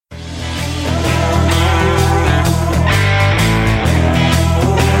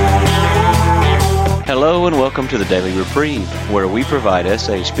welcome to the Daily Reprieve, where we provide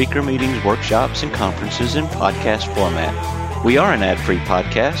SA speaker meetings, workshops, and conferences in podcast format. We are an ad-free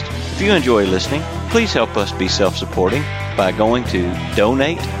podcast. If you enjoy listening, please help us be self-supporting by going to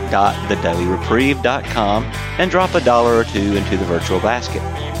donate.thedailyreprieve.com and drop $1 or $2 into the virtual basket.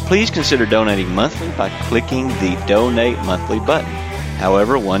 Please consider donating monthly by clicking the Donate Monthly button.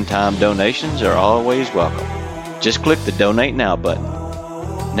 However, one-time donations are always welcome. Just click the Donate Now button.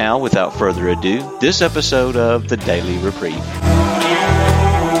 Now, without further ado, this episode of the Daily Reprieve.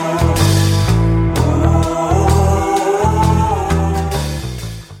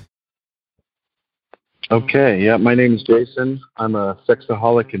 Okay, my name is Jason. I'm a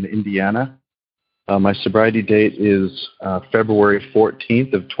sexaholic in Indiana. My sobriety date is February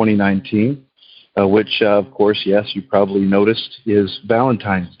 14th of 2019, which, of course, yes, you probably noticed, is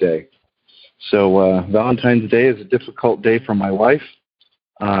Valentine's Day. So Valentine's Day is a difficult day for my wife.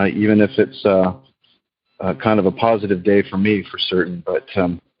 Even if it's kind of a positive day for me, for certain. But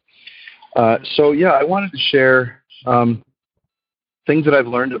I wanted to share things that I've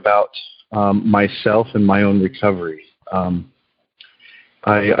learned about myself and my own recovery. I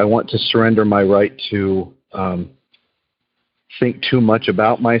want to surrender my right to think too much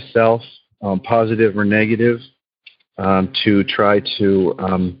about myself, positive or negative, to try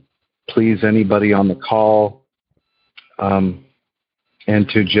to please anybody on the call, and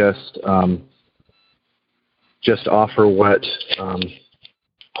to just offer what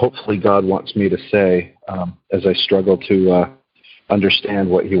hopefully God wants me to say as I struggle to understand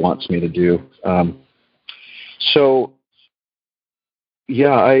what He wants me to do. I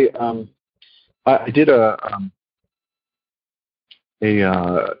did a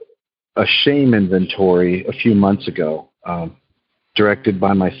shame inventory a few months ago, directed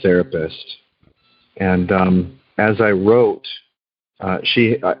by my therapist, and as I wrote.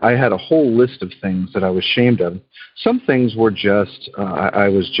 I had a whole list of things that I was ashamed of. Some things were just, I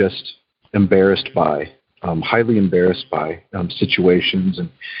was just embarrassed by, highly embarrassed by situations and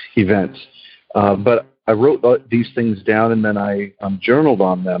events. But I wrote these things down, and then I journaled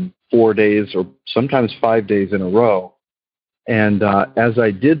on them 4 days or sometimes 5 days in a row. And as I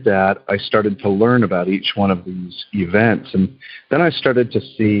did that, I started to learn about each one of these events. And then I started to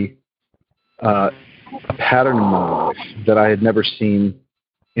see a pattern in my life that I had never seen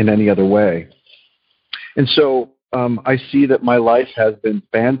in any other way. And so I see that my life has been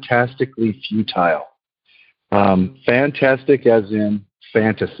fantastically futile. Fantastic as in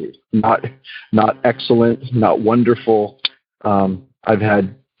fantasy, not excellent, not wonderful. I've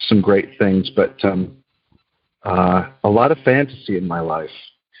had some great things, but a lot of fantasy in my life.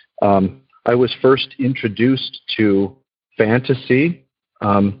 I was first introduced to fantasy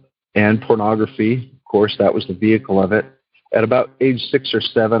and pornography. Of course, that was the vehicle of it. At about age 6 or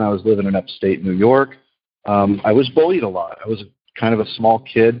 7, I was living in upstate New York. I was bullied a lot. I was kind of a small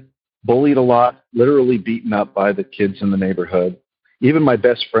kid, bullied a lot, literally beaten up by the kids in the neighborhood. Even my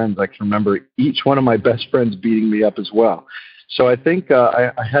best friends, I can remember each one of my best friends beating me up as well. So I think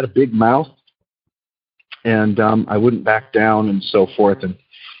I had a big mouth, and I wouldn't back down and so forth.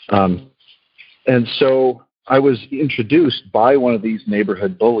 And so I was introduced by one of these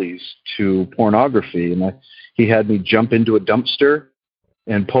neighborhood bullies to pornography, and he had me jump into a dumpster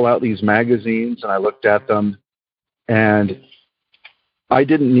and pull out these magazines, and I looked at them, and I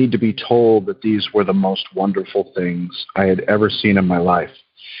didn't need to be told that these were the most wonderful things I had ever seen in my life.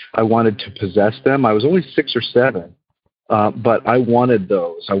 I wanted to possess them. I was only 6 or 7, but I wanted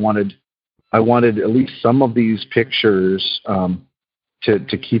those. I wanted at least some of these pictures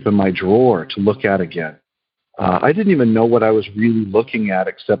to keep in my drawer to look at again. I didn't even know what I was really looking at,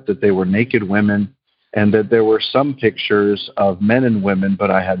 except that they were naked women and that there were some pictures of men and women, but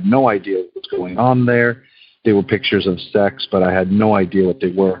I had no idea what was going on there. They were pictures of sex, but I had no idea what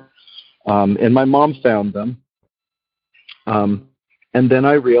they were. And my mom found them. And then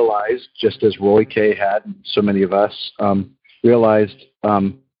I realized, just as Roy Kay had, and so many of us, realized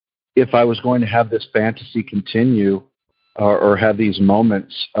if I was going to have this fantasy continue or have these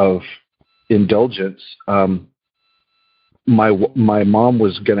moments of indulgence, my mom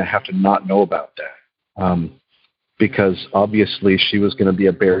was going to have to not know about that, because obviously she was going to be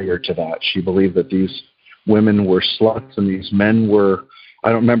a barrier to that. She believed that these women were sluts and these men were, I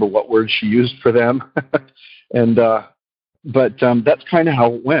don't remember what word she used for them, but that's kind of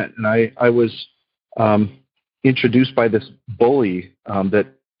how it went. And I was introduced by this bully that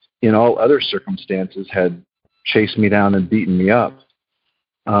in all other circumstances had chased me down and beaten me up.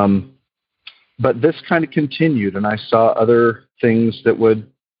 But this kind of continued, and I saw other things that would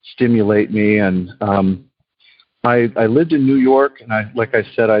stimulate me, and I lived in New York, and like I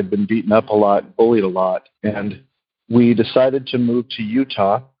said, I'd been beaten up a lot, bullied a lot, and we decided to move to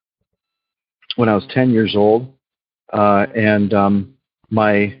Utah when I was 10 years old. I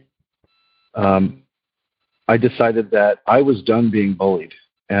decided that I was done being bullied,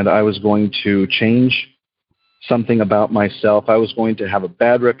 and I was going to change something about myself. I was going to have a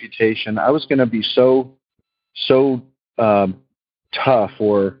bad reputation. I was going to be so tough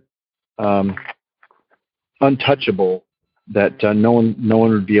or untouchable that no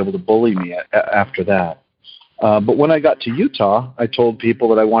one would be able to bully me after that. But when I got to Utah, I told people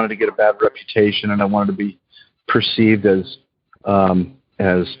that I wanted to get a bad reputation and I wanted to be perceived as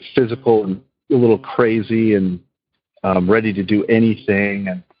physical and a little crazy and ready to do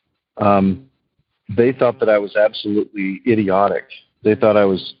anything. And they thought that I was absolutely idiotic. They thought I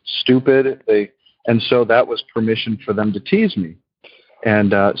was stupid. And so that was permission for them to tease me.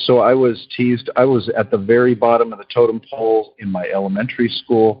 And so I was teased. I was at the very bottom of the totem pole in my elementary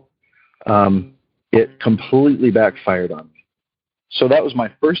school. It completely backfired on me. So that was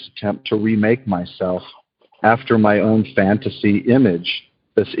my first attempt to remake myself after my own fantasy image,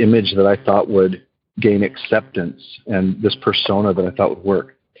 this image that I thought would gain acceptance and this persona that I thought would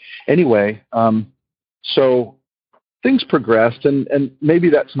work. Anyway, so things progressed, and maybe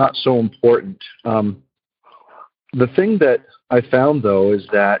that's not so important. The thing that I found, though, is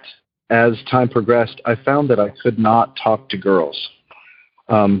that as time progressed, I found that I could not talk to girls.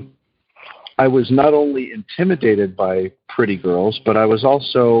 I was not only intimidated by pretty girls, but I was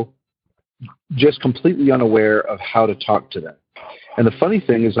also just completely unaware of how to talk to them. And the funny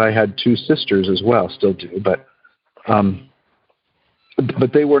thing is I had two sisters as well, still do, but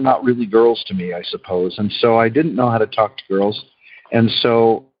they were not really girls to me, I suppose. And so I didn't know how to talk to girls. And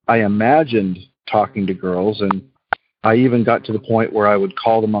so I imagined talking to girls, and I even got to the point where I would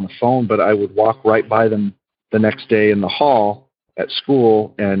call them on the phone, but I would walk right by them the next day in the hall at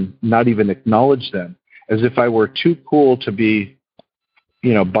school and not even acknowledge them, as if I were too cool to be,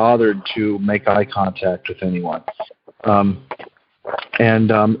 bothered to make eye contact with anyone. That's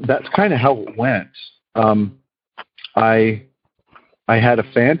kind of how it went. I had a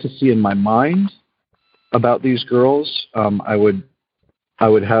fantasy in my mind about these girls. I would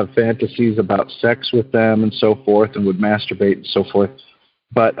have fantasies about sex with them and so forth, and would masturbate and so forth,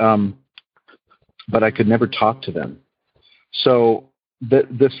 but I could never talk to them. So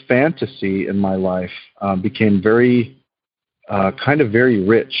this fantasy in my life became very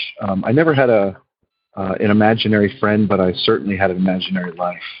rich. I never had an imaginary friend, but I certainly had an imaginary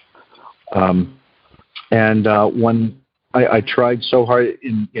life. When I tried so hard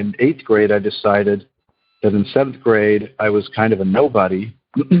in 8th grade, I decided that in 7th grade, I was kind of a nobody.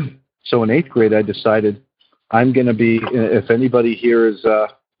 So in 8th grade, I decided I'm going to be, if anybody here is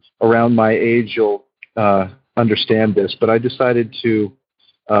around my age, you'll understand this, but I decided to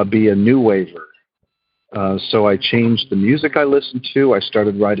be a new waver. So I changed the music I listened to. I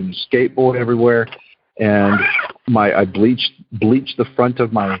started riding a skateboard everywhere, and I bleached the front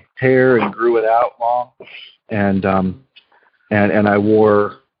of my hair and grew it out long, and I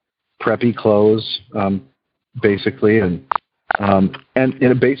wore preppy clothes, basically, and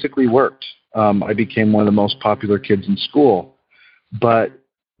it basically worked. I became one of the most popular kids in school, but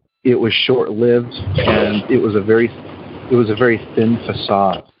it was short-lived, and it was a very thin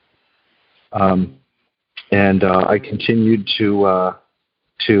facade. I continued to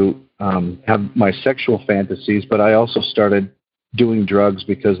have my sexual fantasies, but I also started doing drugs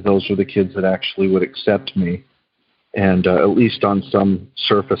because those were the kids that actually would accept me, and at least on some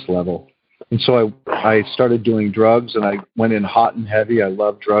surface level. And so I started doing drugs, and I went in hot and heavy. I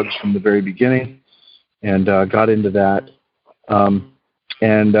loved drugs from the very beginning, and got into that.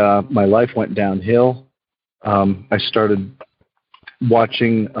 My life went downhill. I started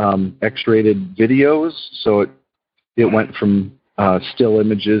watching X-rated videos, so it went from still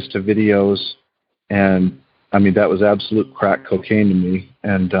images to videos, and I mean that was absolute crack cocaine to me.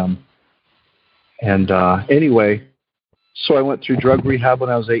 Anyway, so I went through drug rehab when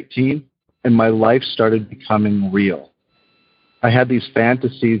I was 18, and my life started becoming real. I had these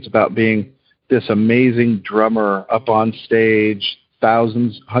fantasies about being this amazing drummer up on stage,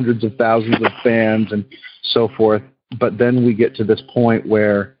 hundreds of thousands of fans and so forth. But then we get to this point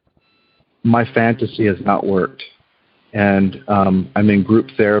where my fantasy has not worked. And I'm in group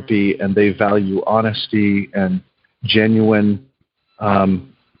therapy, and they value honesty and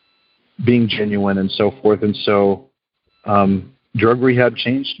being genuine and so forth. And so drug rehab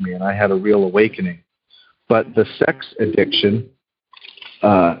changed me, and I had a real awakening. But the sex addiction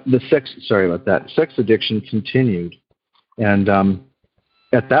continued. And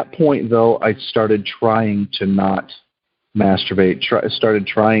At that point, though, I started trying to not masturbate. Started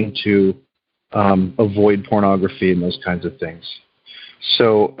trying to avoid pornography and those kinds of things.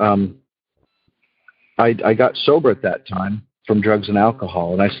 So I got sober at that time from drugs and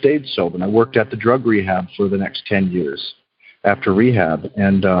alcohol, and I stayed sober. And I worked at the drug rehab for the next 10 years after rehab,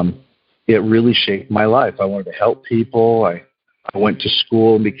 and it really shaped my life. I wanted to help people. I went to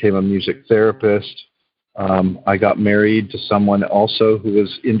school and became a music therapist. I got married to someone also who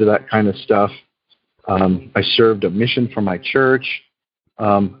was into that kind of stuff. I served a mission for my church.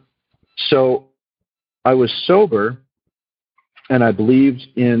 So I was sober, and I believed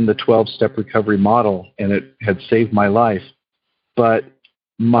in the 12-step recovery model, and it had saved my life. But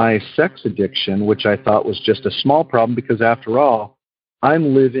my sex addiction, which I thought was just a small problem, because after all,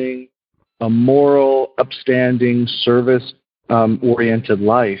 I'm living a moral, upstanding, service-oriented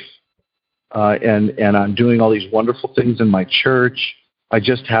life, and I'm doing all these wonderful things in my church. I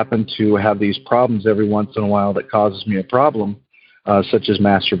just happen to have these problems every once in a while that causes me a problem, such as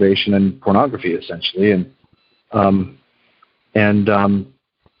masturbation and pornography, essentially. And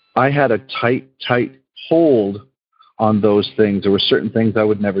I had a tight hold on those things. There were certain things I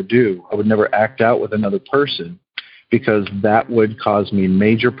would never do. I would never act out with another person, because that would cause me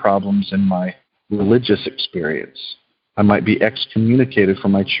major problems in my religious experience. I might be excommunicated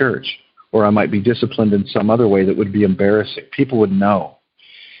from my church, or I might be disciplined in some other way that would be embarrassing. People would know.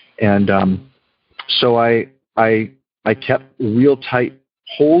 And so I kept a real tight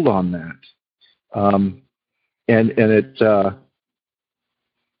hold on that. And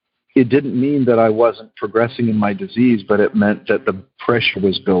it didn't mean that I wasn't progressing in my disease, but it meant that the pressure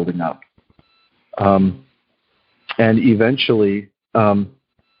was building up. And eventually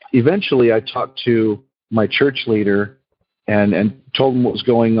I talked to my church leader and told him what was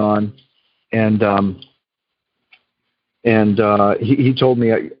going on. And he told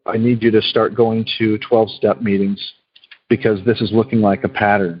me, I need you to start going to 12-step meetings, because this is looking like a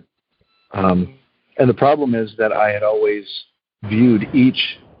pattern. And the problem is that I had always viewed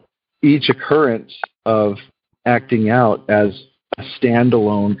each occurrence of acting out as a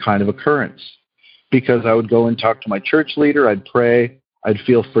standalone kind of occurrence, because I would go and talk to my church leader, I'd pray, I'd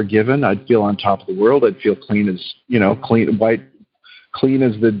feel forgiven, I'd feel on top of the world, I'd feel clean as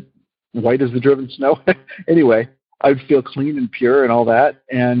white as the driven snow. Anyway, I'd feel clean and pure and all that.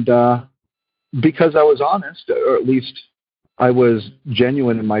 And because I was honest, or at least I was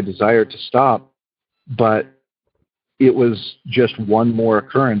genuine in my desire to stop, but it was just one more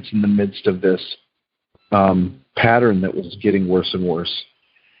occurrence in the midst of this pattern that was getting worse and worse.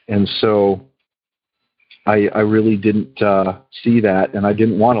 And so I really didn't see that, and I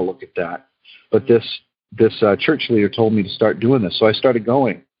didn't want to look at that. But this church leader told me to start doing this, so I started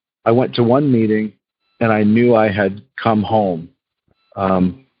going. I went to one meeting, and I knew I had come home.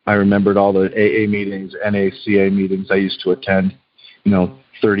 I remembered all the AA meetings, NACA meetings I used to attend,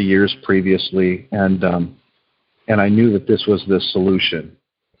 30 years previously, and I knew that this was the solution.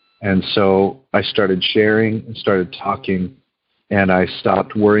 And so I started sharing and started talking, and I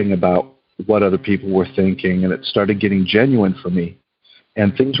stopped worrying about what other people were thinking, and it started getting genuine for me,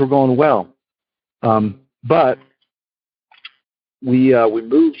 and things were going well. But we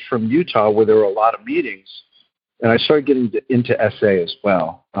moved from Utah, where there were a lot of meetings, and I started getting into SA as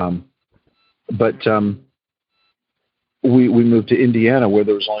well. But we moved to Indiana, where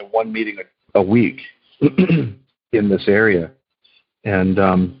there was only one meeting a week in this area. And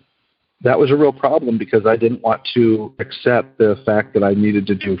that was a real problem, because I didn't want to accept the fact that I needed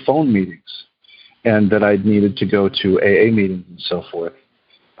to do phone meetings and that I needed to go to AA meetings and so forth.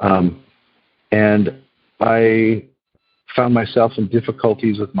 And I found myself in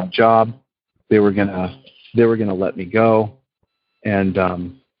difficulties with my job. They were gonna let me go, and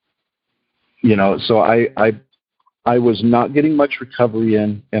so I was not getting much recovery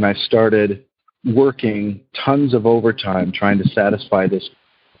in, and I started working tons of overtime trying to satisfy this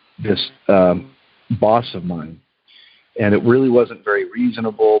boss of mine. And it really wasn't very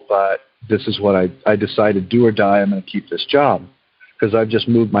reasonable, but this is what I decided, do or die, I'm going to keep this job, because I've just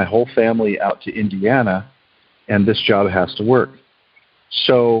moved my whole family out to Indiana, and this job has to work.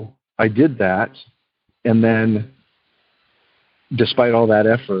 So I did that, and then despite all that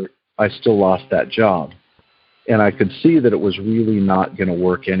effort, I still lost that job. And I could see that it was really not going to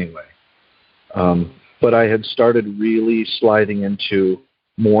work anyway. But I had started really sliding into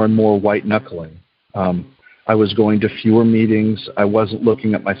more and more white knuckling. I was going to fewer meetings. I wasn't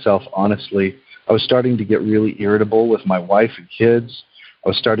looking at myself honestly. I was starting to get really irritable with my wife and kids. I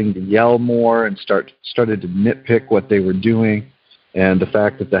was starting to yell more and started to nitpick what they were doing, and the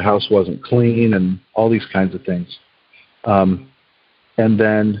fact that the house wasn't clean and all these kinds of things. And And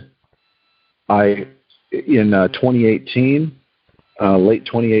then in 2018, late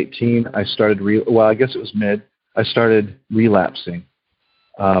 2018, I started, I guess it was I started relapsing.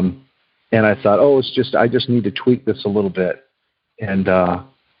 And I thought, I just need to tweak this a little bit. And,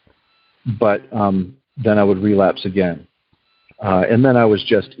 but then I would relapse again. And then I was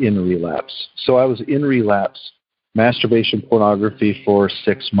just in relapse. So I was in relapse, masturbation, pornography for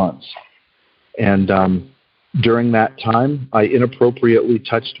 6 months. And during that time, I inappropriately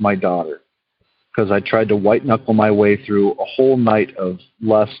touched my daughter because I tried to white knuckle my way through a whole night of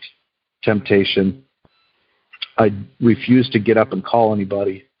lust, temptation. I refused to get up and call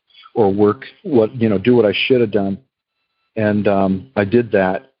anybody or do what I should have done. And I did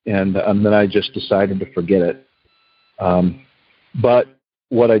that, and then I just decided to forget it. But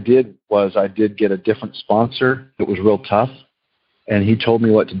what I did was I did get a different sponsor. It was real tough, and he told me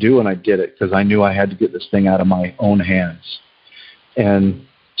what to do, and I did it because I knew I had to get this thing out of my own hands. And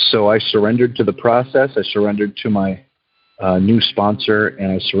so I surrendered to the process. I surrendered to my new sponsor,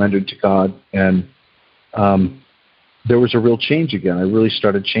 and I surrendered to God. And there was a real change again. I really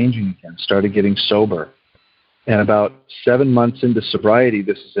started changing again, started getting sober. And about 7 months into sobriety,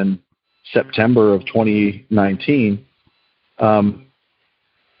 this is in September of 2019,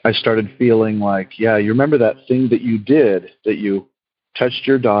 I started feeling like, you remember that thing that you did, that you touched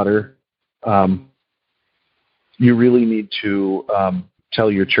your daughter? You really need to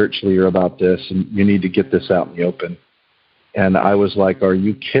tell your church leader about this, and you need to get this out in the open. And I was like, are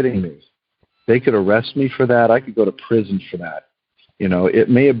you kidding me? They could arrest me for that. I could go to prison for that. It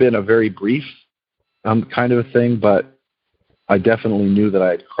may have been a very brief kind of a thing, but I definitely knew that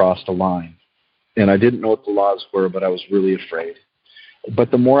I had crossed a line. And I didn't know what the laws were, but I was really afraid. But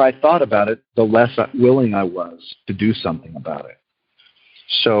the more I thought about it, the less willing I was to do something about it.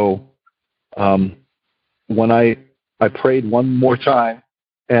 So when I prayed one more time,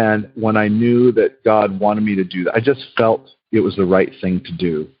 and when I knew that God wanted me to do that, I just felt it was the right thing to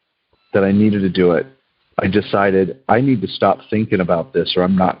do, that I needed to do it. I decided I need to stop thinking about this or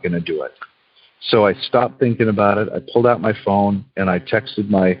I'm not going to do it. So I stopped thinking about it. I pulled out my phone and I texted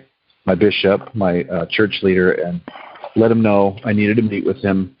my bishop, my church leader, and let him know I needed to meet with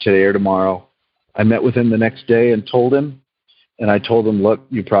him today or tomorrow. I met with him the next day and told him, and I told him, look,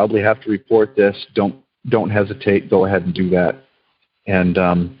 you probably have to report this. Don't hesitate. Go ahead and do that. And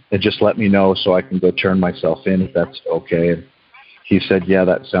just let me know so I can go turn myself in if that's okay. And he said, yeah,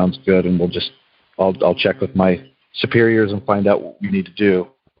 that sounds good, and I'll check with my superiors and find out what we need to do.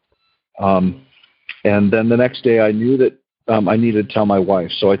 And then the next day I knew that I needed to tell my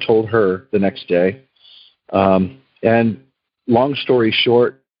wife, so I told her the next day. And long story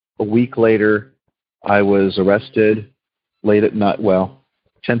short, a week later, I was arrested late at night,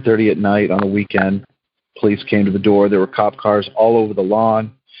 10:30 at night on a weekend. Police came to the door. There were cop cars all over the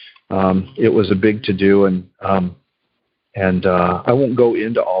lawn. It was a big to-do, and I won't go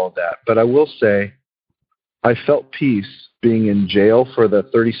into all of that, but I will say I felt peace being in jail for the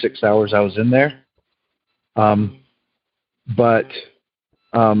 36 hours I was in there. But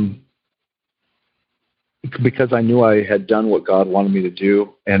because I knew I had done what God wanted me to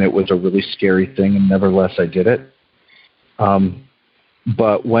do, and it was a really scary thing, and nevertheless I did it.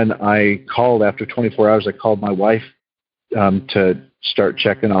 But when I called after 24 hours, I called my wife to start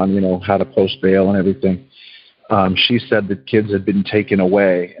checking on, how to post bail and everything. She said the kids had been taken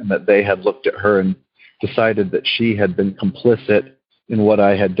away and that they had looked at her and decided that she had been complicit in what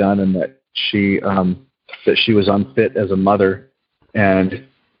I had done, and that she was unfit as a mother. And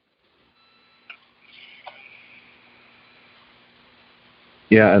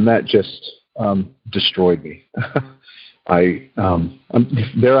and that just destroyed me.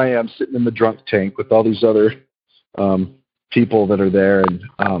 There I am sitting in the drunk tank with all these other people that are there,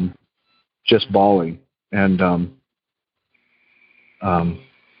 and just bawling. And I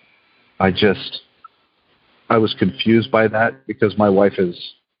was confused by that because my wife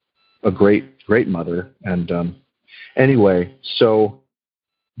is a great, great mother. And anyway, so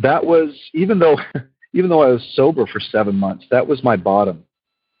that was, even though I was sober for 7 months, that was my bottom.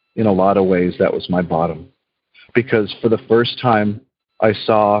 In a lot of ways, that was my bottom. Because for the first time, I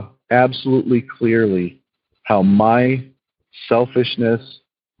saw absolutely clearly how my selfishness,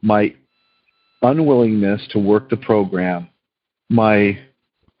 my unwillingness to work the program, my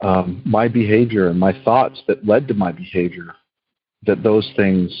behavior and my thoughts that led to my behavior, that those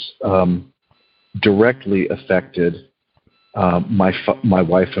things directly affected my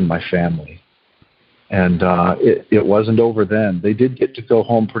wife and my family. And it wasn't over then. They did get to go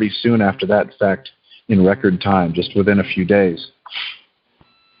home pretty soon after that, in fact, in record time, just within a few days.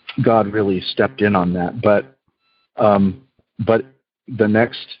 God really stepped in on that. But the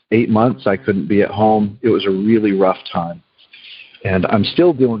next 8 months, I couldn't be at home. It was a really rough time. And I'm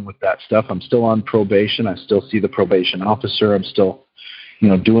still dealing with that stuff. I'm still on probation. I still see the probation officer. I'm still,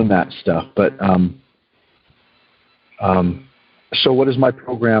 doing that stuff. But so what is my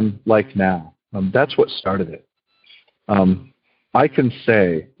program like now? That's what started it. I can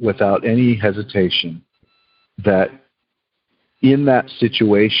say without any hesitation that in that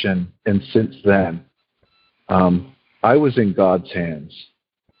situation and since then, I was in God's hands,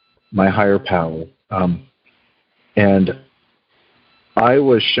 my higher power. And I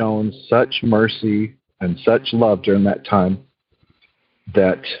was shown such mercy and such love during that time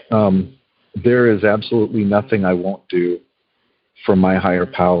that there is absolutely nothing I won't do for my higher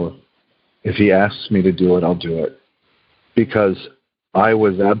power. If he asks me to do it, I'll do it. Because I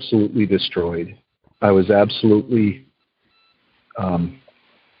was absolutely destroyed. I was absolutely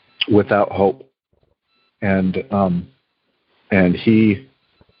without hope. And he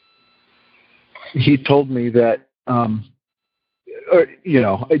told me that,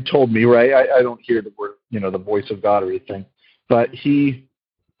 it told me, right? I don't hear the word, the voice of God or anything, but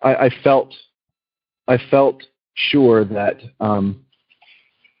I felt sure that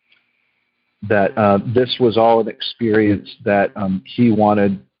this was all an experience that he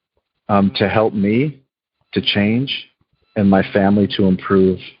wanted to help me to change and my family to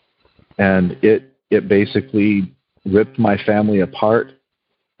improve. And it basically ripped my family apart,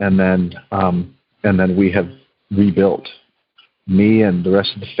 and then we have rebuilt, me and the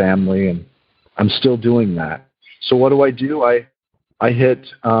rest of the family, and I'm still doing that. So what do? I hit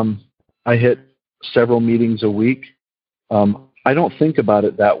several meetings a week. I don't think about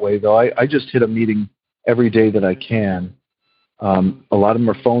it that way, though. I just hit a meeting every day that I can. A lot of them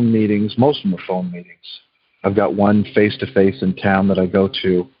are phone meetings. Most of them are phone meetings. I've got one face-to-face in town that I go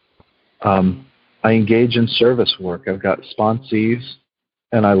to. I engage in service work. I've got sponsees,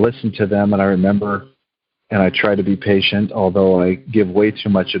 and I listen to them, and I remember, and I try to be patient, although I give way too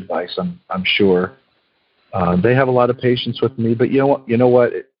much advice, I'm sure. They have a lot of patience with me, but you know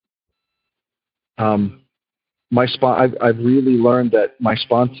what? I've really learned that my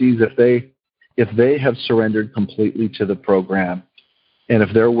sponsees, if they have surrendered completely to the program, and if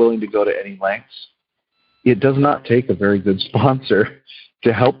they're willing to go to any lengths, it does not take a very good sponsor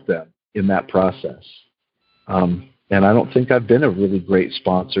to help them in that process. And I don't think I've been a really great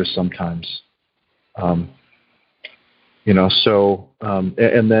sponsor sometimes. And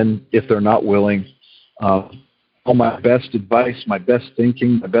then if they're not willing, all my best advice, my best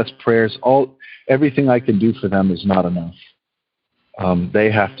thinking, my best prayers, everything I can do for them is not enough.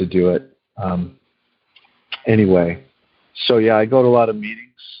 They have to do it. Anyway, so yeah, I go to a lot of meetings.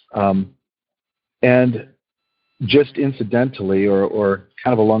 And just incidentally, or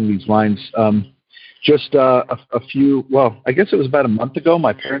kind of along these lines, just a few, I guess it was about a month ago,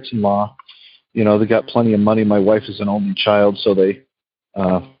 my parents-in-law, they got plenty of money. My wife is an only child, so they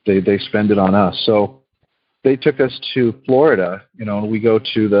spend it on us. So they took us to Florida, and we go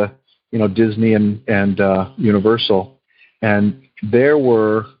to the, Disney and Universal, and it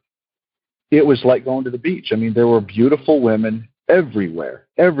was like going to the beach. I mean, there were beautiful women everywhere.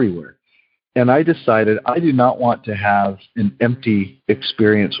 And I decided I do not want to have an empty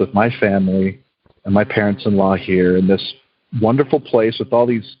experience with my family and my parents-in-law here in this wonderful place with all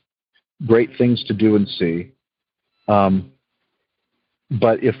these great things to do and see.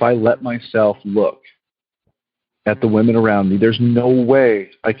 But if I let myself look at the women around me, there's no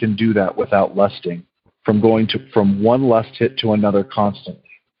way I can do that without lusting, from one lust hit to another constantly.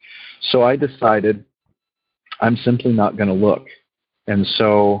 So I decided I'm simply not going to look. And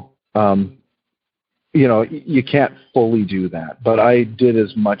so, you can't fully do that, but I did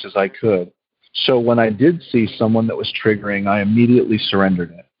as much as I could. So when I did see someone that was triggering, I immediately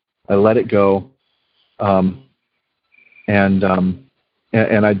surrendered it. I let it go, and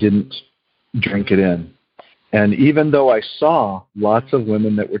I didn't drink it in. And even though I saw lots of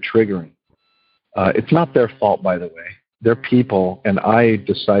women that were triggering, it's not their fault, by the way. They're people, and I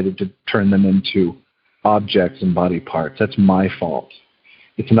decided to turn them into objects and body parts. That's my fault.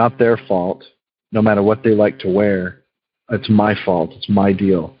 It's not their fault. No matter what they like to wear, it's my fault. It's my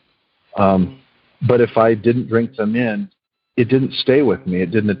deal. But if I didn't drink them in, it didn't stay with me.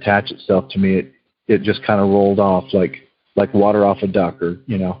 It didn't attach itself to me. It just kind of rolled off like water off a duck, or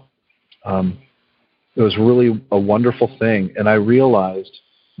it was really a wonderful thing. And I realized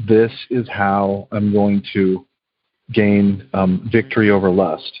this is how I'm going to gain victory over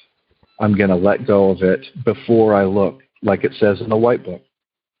lust. I'm going to let go of it before I look, like it says in the White Book.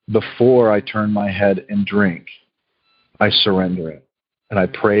 Before I turn my head and drink, I surrender it. And I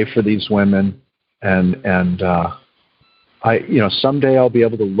pray for these women, and someday I'll be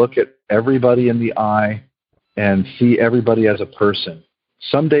able to look at everybody in the eye and see everybody as a person.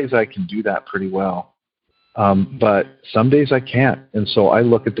 Some days I can do that pretty well, but some days I can't. And so I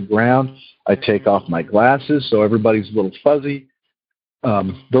look at the ground, I take off my glasses so everybody's a little fuzzy.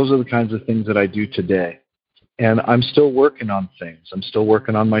 Those are the kinds of things that I do today. And I'm still working on things. I'm still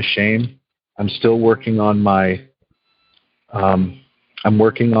working on my shame. I'm still working on my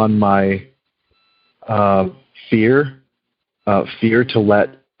fear to let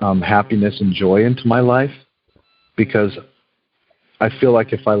happiness and joy into my life, because I feel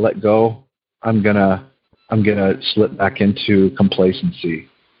like if I let go, I'm gonna slip back into complacency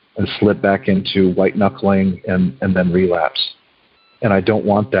and slip back into white knuckling and then relapse. And I don't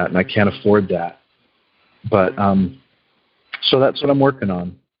want that, and I can't afford that. But so that's what I'm working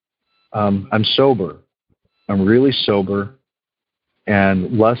on. I'm sober. I'm really sober,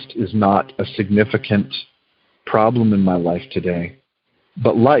 and lust is not a significant problem in my life today.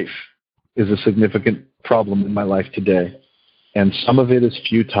 But life is a significant problem in my life today. And some of it is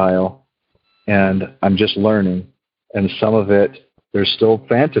futile, and I'm just learning. And some of it, there's still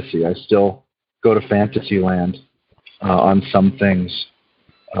fantasy. I still go to fantasy land on some things.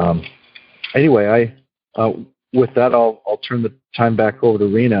 Anyway, with that, I'll turn the time back over to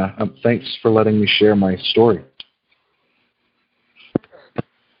Rena. Thanks for letting me share my story.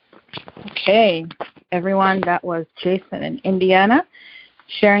 Okay, everyone, that was Jason in Indiana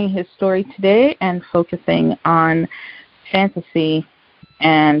sharing his story today and focusing on fantasy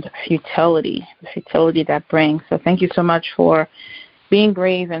and futility, the futility that brings. So thank you so much for being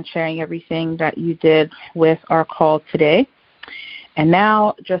brave and sharing everything that you did with our call today. And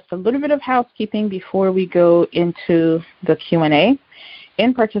now just a little bit of housekeeping before we go into the Q&A.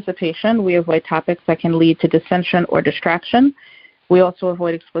 In participation, we avoid topics that can lead to dissension or distraction. We also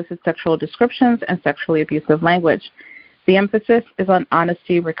avoid explicit sexual descriptions and sexually abusive language. The emphasis is on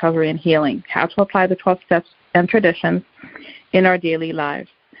honesty, recovery, and healing, how to apply the 12 steps and traditions in our daily lives.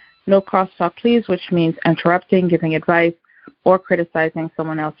 No crosstalk, please, which means interrupting, giving advice, or criticizing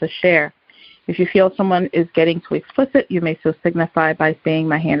someone else's share. If you feel someone is getting too explicit, you may so signify by saying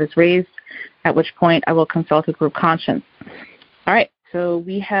my hand is raised, at which point I will consult a group conscience. All right, so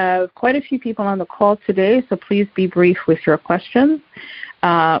we have quite a few people on the call today, so please be brief with your questions.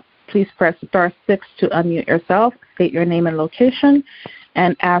 Please press star 6 to unmute yourself, state your name and location,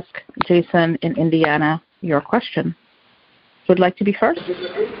 and ask Jason in Indiana your question. Would like to be first?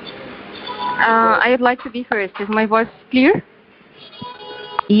 I'd like to be first. Is my voice clear?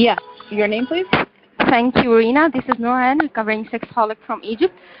 Yes. Your name, please? Thank you, Rena. This is Noran, recovering sexaholic from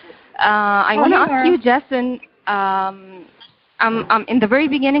Egypt. I want to ask you, Jason, I'm in the very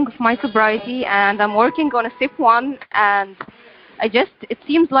beginning of my sobriety, and I'm working on a step 1, and it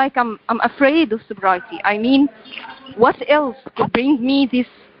seems like I'm afraid of sobriety. I mean, what else could bring me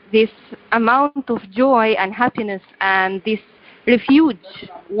this amount of joy and happiness and this refuge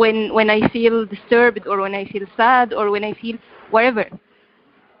when I feel disturbed or when I feel sad or when I feel whatever?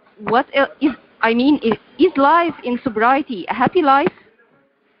 What else is life in sobriety a happy life?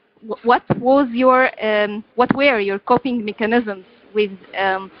 What were your coping mechanisms with?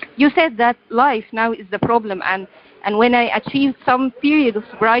 You said that life now is the problem, and when I achieved some period of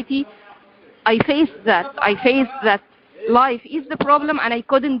sobriety, I faced that life is the problem, and I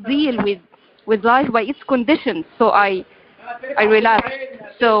couldn't deal with life by its conditions, so I relapsed.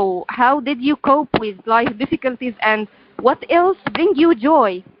 So how did you cope with life difficulties, and what else brings you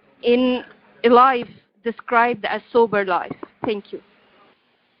joy in a life described as sober life? Thank you.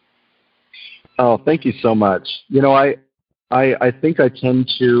 Oh, thank you so much. I think I tend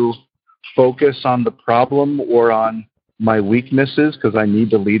to focus on the problem or on my weaknesses, because I need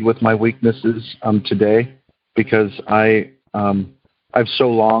to lead with my weaknesses today, because I've so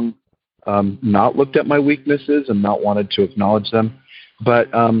long not looked at my weaknesses and not wanted to acknowledge them. But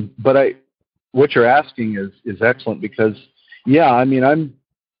what you're asking is excellent, because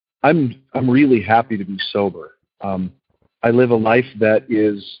I'm really happy to be sober. I live a life that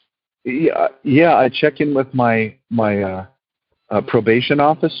is, I check in with my probation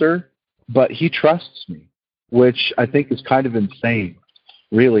officer, but he trusts me, which I think is kind of insane,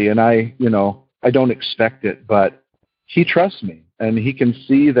 really. And I don't expect it, but he trusts me, and he can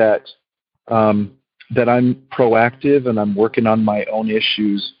see that that I'm proactive and I'm working on my own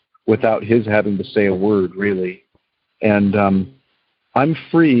issues without his having to say a word, really. And I'm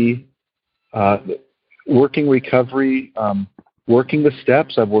free, working recovery, working the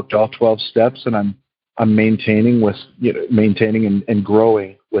steps. I've worked all 12 steps, and I'm maintaining and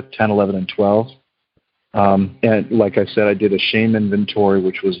growing with 10, 11, and 12. And like I said, I did a shame inventory,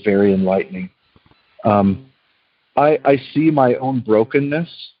 which was very enlightening. I see my own brokenness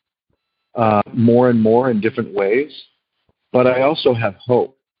more and more in different ways, but I also have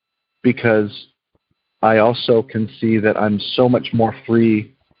hope because I also can see that I'm so much more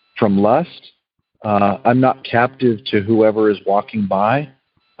free from lust. I'm not captive to whoever is walking by.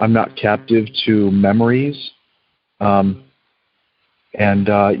 I'm not captive to memories. What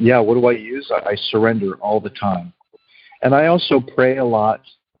do I use? I surrender all the time. And I also pray a lot.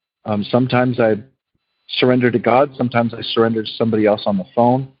 Sometimes I surrender to God. Sometimes I surrender to somebody else on the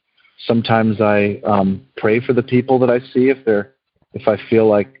phone. Sometimes I pray for the people that I see if I feel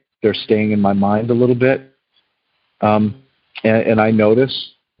like they're staying in my mind a little bit. And I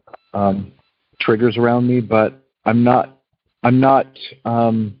notice triggers around me, but I'm not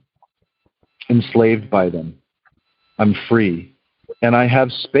enslaved by them. I'm free. And I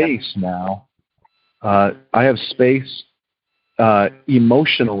have space now. I have space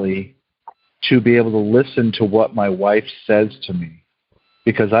emotionally to be able to listen to what my wife says to me,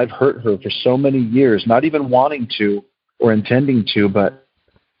 because I've hurt her for so many years, not even wanting to or intending to, but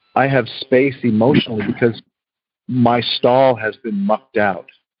I have space emotionally because my stall has been mucked out.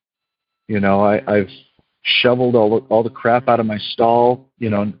 I've shoveled all the crap out of my stall,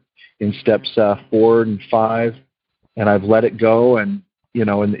 in steps 4 and 5, and I've let it go, and in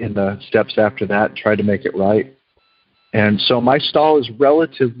the steps after that, tried to make it right. And so my stall is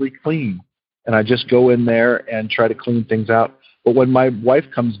relatively clean, and I just go in there and try to clean things out. But when my wife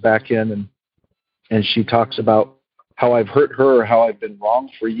comes back in and she talks about how I've hurt her or how I've been wrong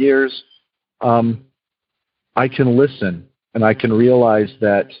for years, I can listen, and I can realize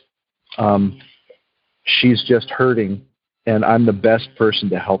that she's just hurting, and I'm the best person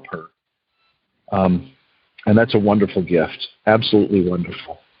to help her. And that's a wonderful gift. Absolutely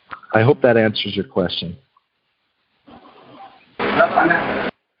wonderful. I hope that answers your question.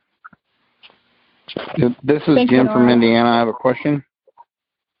 This is Jim from Indiana. I have a question.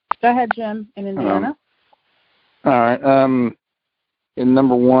 Go ahead, Jim, in Indiana. All right. And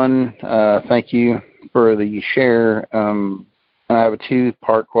number one, thank you for the share. I have a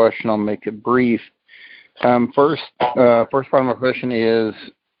 2-part question. I'll make it brief. First part of my question is,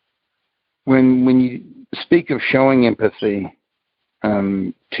 when you speak of showing empathy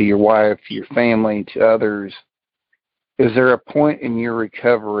to your wife, to your family, to others, is there a point in your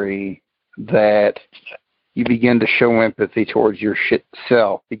recovery that you begin to show empathy towards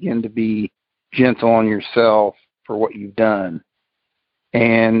yourself, begin to be gentle on yourself for what you've done?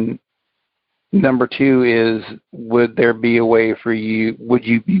 And number 2 is, would there be a way for you, would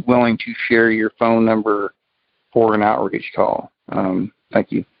you be willing to share your phone number for an outreach call?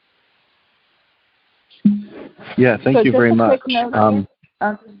 Thank you. Yeah, thank you very much.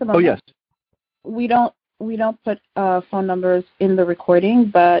 Oh, yes. We don't put phone numbers in the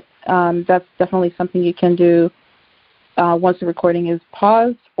recording, but that's definitely something you can do once the recording is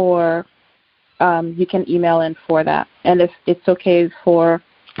paused, or you can email in for that. And if it's okay for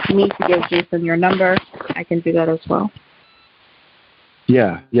me to give Jason your number, I can do that as well.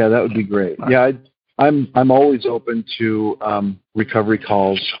 Yeah, that would be great. Yeah, I'm always open to recovery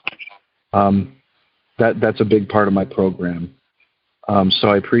calls. That's a big part of my program. So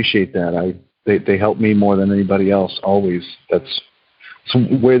I appreciate that. They help me more than anybody else, always. That's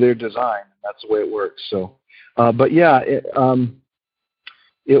the way they're designed. That's the way it works. So, but yeah, it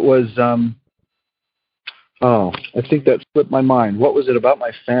was, I think that slipped my mind. What was it about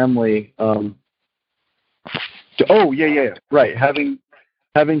my family? Right.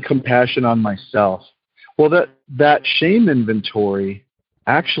 Having compassion on myself. Well, that shame inventory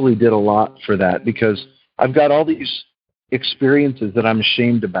actually did a lot for that, because I've got all these experiences that I'm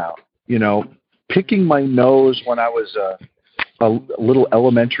ashamed about. Picking my nose when I was a little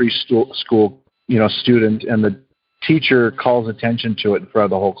elementary school, student, and the teacher calls attention to it in front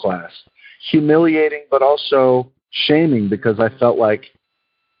of the whole class. Humiliating, but also shaming, because I felt like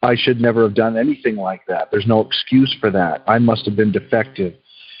I should never have done anything like that. There's no excuse for that. I must have been defective.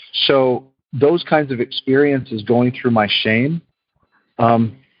 So those kinds of experiences going through my shame,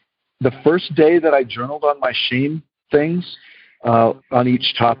 the first day that I journaled on my shame things on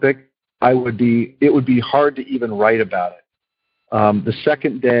each topic, it would be hard to even write about it. The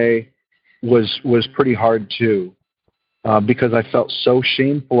second day was pretty hard too, because I felt so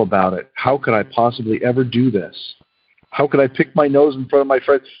shameful about it. How could I possibly ever do this? How could I pick my nose in front of my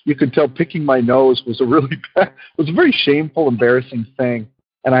friends? You could tell picking my nose was a very shameful, embarrassing thing,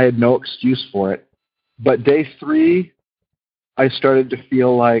 and I had no excuse for it. But day 3, I started to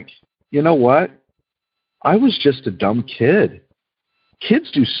feel like, you know what? I was just a dumb kid.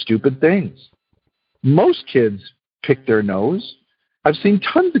 Kids do stupid things. Most kids pick their nose. I've seen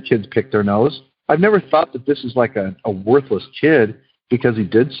tons of kids pick their nose. I've never thought that this is like a worthless kid because he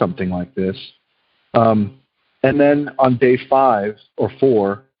did something like this. And then on day 5 or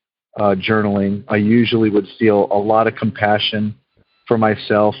 4, journaling, I usually would feel a lot of compassion for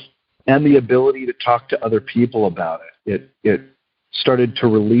myself and the ability to talk to other people about it. It started to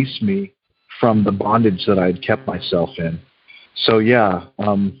release me from the bondage that I had kept myself in. So yeah,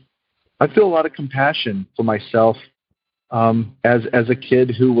 I feel a lot of compassion for myself as a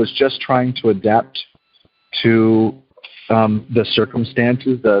kid who was just trying to adapt to the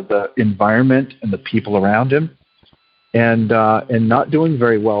circumstances, the environment, and the people around him, and not doing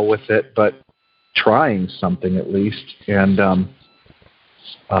very well with it, but trying something at least. And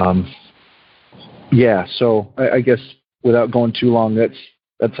yeah, so I guess without going too long,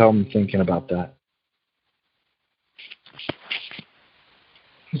 that's how I'm thinking about that.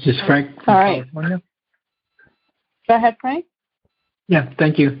 This is Frank from California. Go ahead, Frank. Yeah,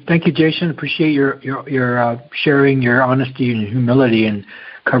 thank you. Thank you, Jason. Appreciate your sharing your honesty and humility and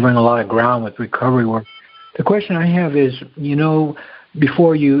covering a lot of ground with recovery work. The question I have is,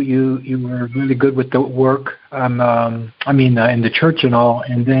 before you were really good with the work, in the church and all,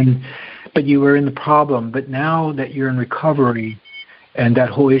 but you were in the problem. But now that you're in recovery and that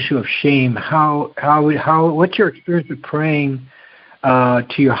whole issue of shame, what's your experience with praying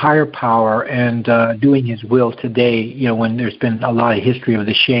to your higher power and doing His will today, when there's been a lot of history of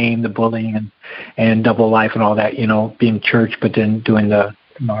the shame, the bullying, and double life and all that, being church, but then doing the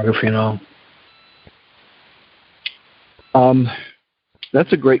pornography and all?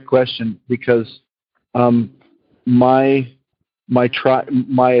 That's a great question, because my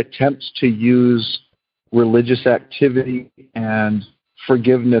attempts to use religious activity and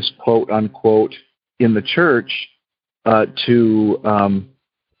forgiveness, quote unquote, in the church to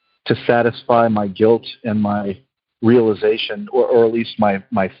satisfy my guilt and my realization, or at least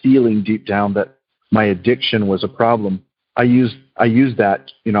my feeling deep down that my addiction was a problem. I used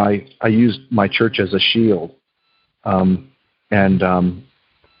that, I used my church as a shield, and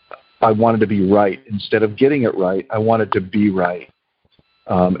I wanted to be right. Instead of getting it right, I wanted to be right,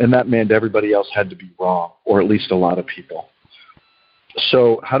 and that meant everybody else had to be wrong, or at least a lot of people.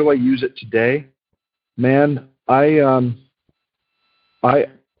 So how do I use it today? Man, I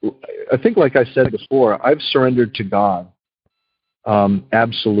think, like I said before, I've surrendered to God,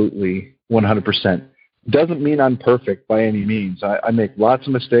 absolutely, 100%. Doesn't mean I'm perfect by any means. I make lots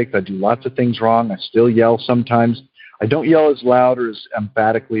of mistakes. I do lots of things wrong. I still yell sometimes. I don't yell as loud or as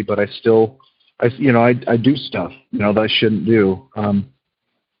emphatically, but I do stuff, that I shouldn't do.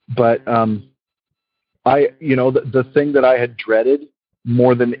 The thing that I had dreaded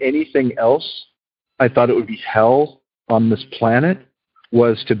more than anything else, I thought it would be hell on this planet,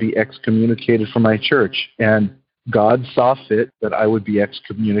 was to be excommunicated from my church. And God saw fit that I would be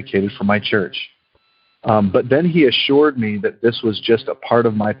excommunicated from my church. But then He assured me that this was just a part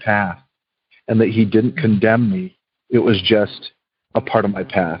of my path and that He didn't condemn me. It was just a part of my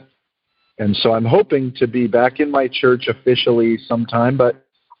path. And so I'm hoping to be back in my church officially sometime, but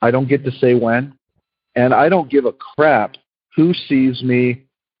I don't get to say when. And I don't give a crap who sees me,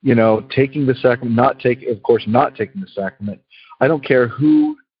 taking the sacrament, not taking the sacrament. I don't care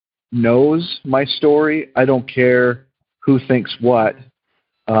who knows my story. I don't care who thinks what,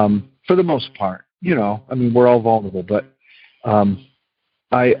 for the most part. We're all vulnerable, but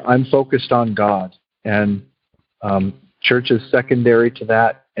I'm focused on God, and church is secondary to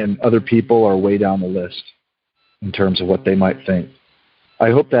that, and other people are way down the list in terms of what they might think.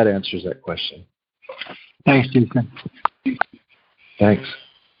 I hope that answers that question. Thanks, Jason. Thanks.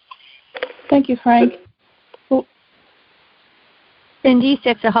 Thank you, Frank. Cindy,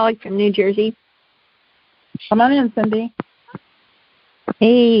 sexaholic from New Jersey. Come on in, Cindy.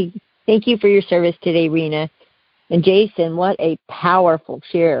 Hey, thank you for your service today, Rena. And Jason, what a powerful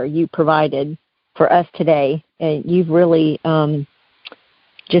share you provided for us today. And you've really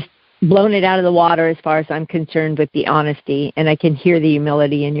just blown it out of the water as far as I'm concerned with the honesty. And I can hear the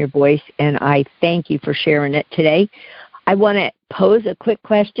humility in your voice, and I thank you for sharing it today. I want to pose a quick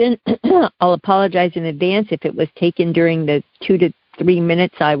question. I'll apologize in advance if it was taken during the 2 to 3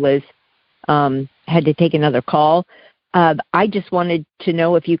 minutes I was had to take another call. I just wanted to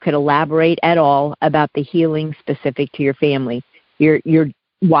know if you could elaborate at all about the healing specific to your family, your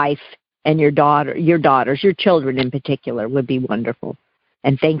wife and your daughters, your children in particular would be wonderful.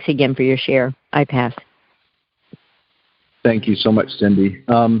 And thanks again for your share. I pass. Thank you so much, Cindy.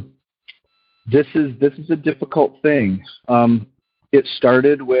 This is a difficult thing. It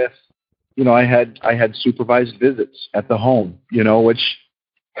started with, I had supervised visits at the home, which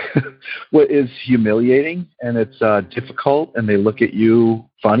what is humiliating, and it's difficult, and they look at you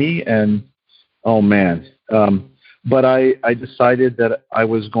funny, and Oh man. But I decided that I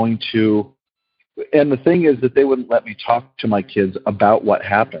was going to, and the thing is that they wouldn't let me talk to my kids about what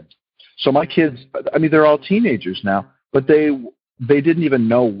happened. So my kids, I mean, they're all teenagers now, but they didn't even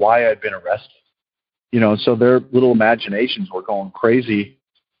know why I'd been arrested. So their little imaginations were going crazy.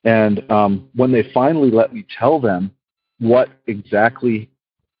 And when they finally let me tell them what exactly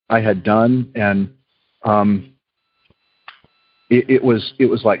I had done, and it was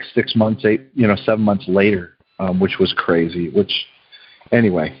like 7 months later, which was crazy. Which,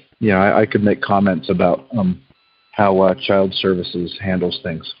 anyway, I could make comments about how Child Services handles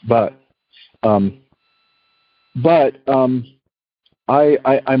things, but I'm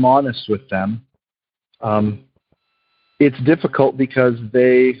honest with them. It's difficult because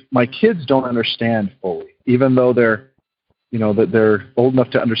my kids don't understand fully, even though they're old enough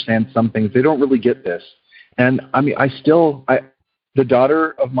to understand some things. They don't really get this. And I mean, the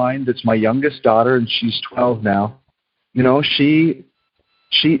daughter of mine, that's my youngest daughter, and she's 12 now, she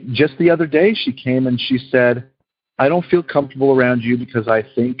just the other day, she came and she said, I don't feel comfortable around you because I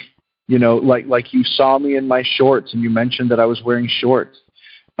think, like you saw me in my shorts and you mentioned that I was wearing shorts.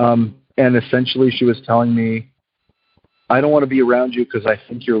 And essentially she was telling me, I don't want to be around you because I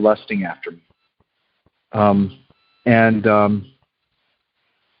think you're lusting after me.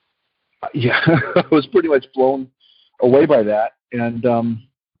 Yeah, I was pretty much blown away by that.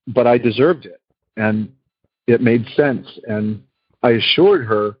 But I deserved it, and it made sense. And I assured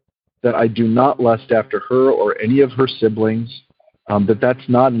her that I do not lust after her or any of her siblings, that's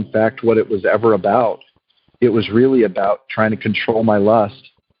not, in fact, what it was ever about. It was really about trying to control my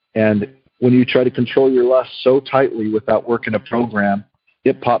lust. And when you try to control your lust so tightly without working a program,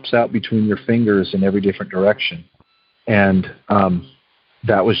 it pops out between your fingers in every different direction. And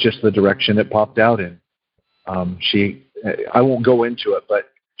that was just the direction it popped out in. I won't go into it,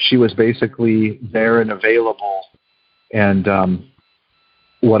 but she was basically there and available. And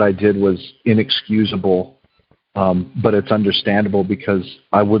what I did was inexcusable, but it's understandable because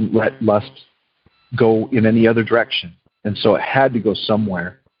I wouldn't let lust go in any other direction. And so it had to go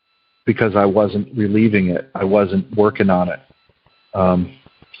somewhere because I wasn't relieving it. I wasn't working on it.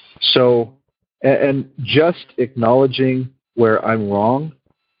 And just acknowledging where I'm wrong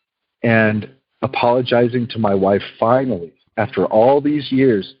and apologizing to my wife finally, after all these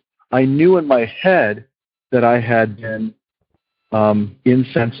years. I knew in my head that I had been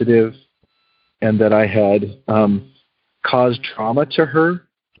insensitive and that I had caused trauma to her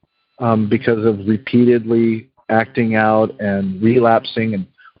because of repeatedly acting out and relapsing and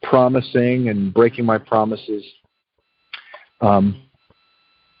promising and breaking my promises.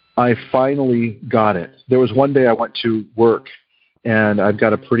 I finally got it. There was one day I went to work, and I've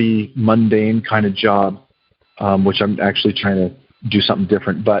got a pretty mundane kind of job, which I'm actually trying to do something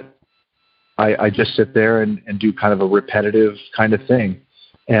different. But I just sit there and do kind of a repetitive kind of thing.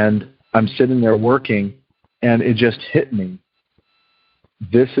 And I'm sitting there working, and it just hit me.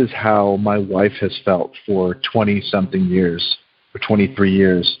 This is how my wife has felt for 20-something years, or 23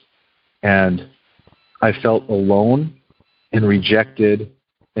 years. And I felt alone and rejected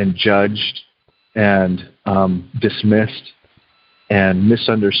and judged and dismissed and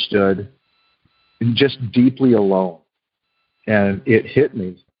misunderstood and just deeply alone. And it hit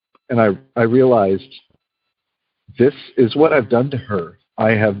me. And I realized this is what I've done to her.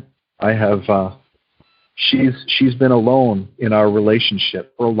 She's been alone in our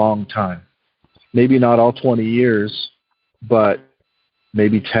relationship for a long time. Maybe not all 20 years, but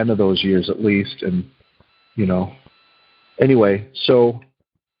maybe 10 of those years at least. And, anyway, so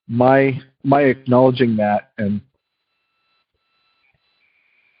my acknowledging that and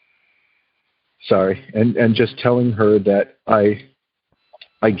just telling her that I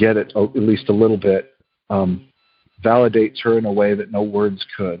get it at least a little bit, validates her in a way that no words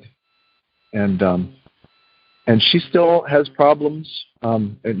could. And she still has problems,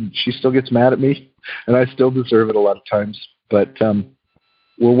 and she still gets mad at me, and I still deserve it a lot of times. But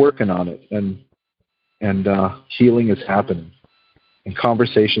we're working on it, and healing is happening. And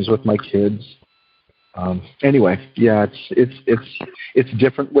conversations with my kids. Anyway, yeah, it's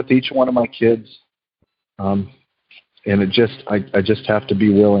different with each one of my kids, and I just have to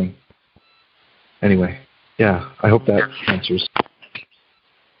be willing. Anyway, yeah, I hope that answers.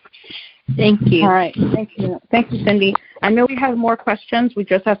 Thank you. All right. Thank you, Cindy. I know we have more questions. We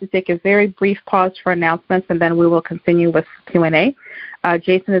just have to take a very brief pause for announcements, and then we will continue with Q&A.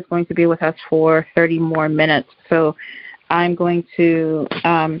 Jason is going to be with us for 30 more minutes. So I'm going to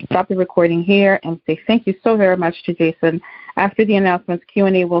stop the recording here and say thank you so very much to Jason. After the announcements,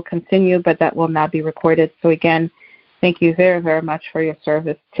 Q&A will continue, but that will not be recorded. So again, thank you very, very much for your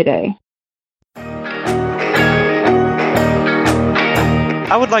service today.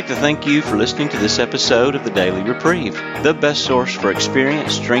 I would like to thank you for listening to this episode of the Daily Reprieve, the best source for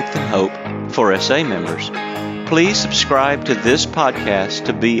experience, strength, and hope for SA members. Please subscribe to this podcast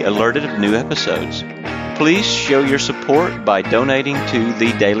to be alerted of new episodes. Please show your support by donating to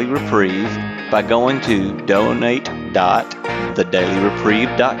the Daily Reprieve by going to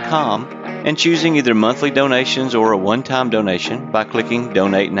donate.thedailyreprieve.com and choosing either monthly donations or a one-time donation by clicking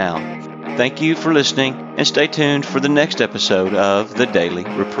Donate Now. Thank you for listening, and stay tuned for the next episode of The Daily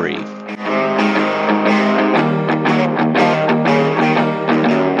Reprieve.